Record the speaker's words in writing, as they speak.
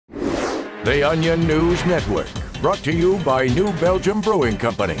The Onion News Network, brought to you by New Belgium Brewing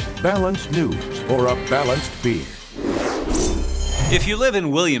Company. Balanced news for a balanced beer. If you live in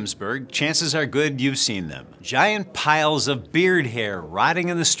Williamsburg, chances are good you've seen them. Giant piles of beard hair rotting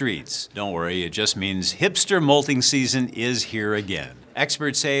in the streets. Don't worry, it just means hipster molting season is here again.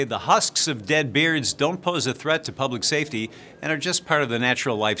 Experts say the husks of dead beards don't pose a threat to public safety and are just part of the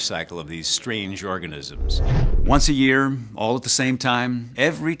natural life cycle of these strange organisms. Once a year, all at the same time,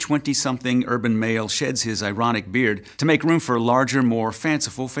 every 20-something urban male sheds his ironic beard to make room for larger, more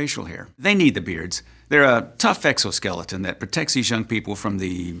fanciful facial hair. They need the beards. They're a tough exoskeleton that protects these young people from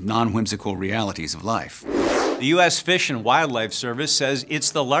the non-whimsical realities of life. The U.S. Fish and Wildlife Service says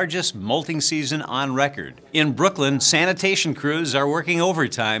it's the largest molting season on record. In Brooklyn, sanitation crews are working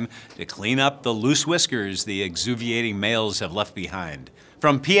overtime to clean up the loose whiskers the exuviating males have left behind.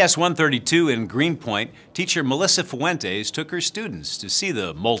 From PS 132 in Greenpoint, teacher Melissa Fuentes took her students to see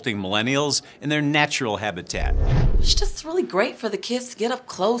the molting millennials in their natural habitat. It's just really great for the kids to get up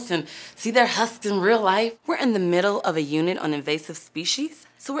close and see their husks in real life. We're in the middle of a unit on invasive species,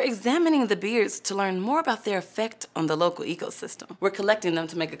 so we're examining the beards to learn more about their effect on the local ecosystem. We're collecting them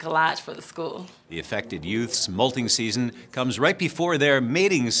to make a collage for the school. The affected youth's molting season comes right before their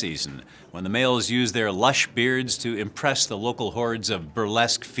mating season, when the males use their lush beards to impress the local hordes of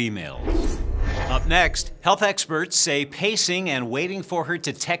burlesque females. Up next, health experts say pacing and waiting for her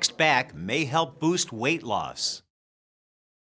to text back may help boost weight loss.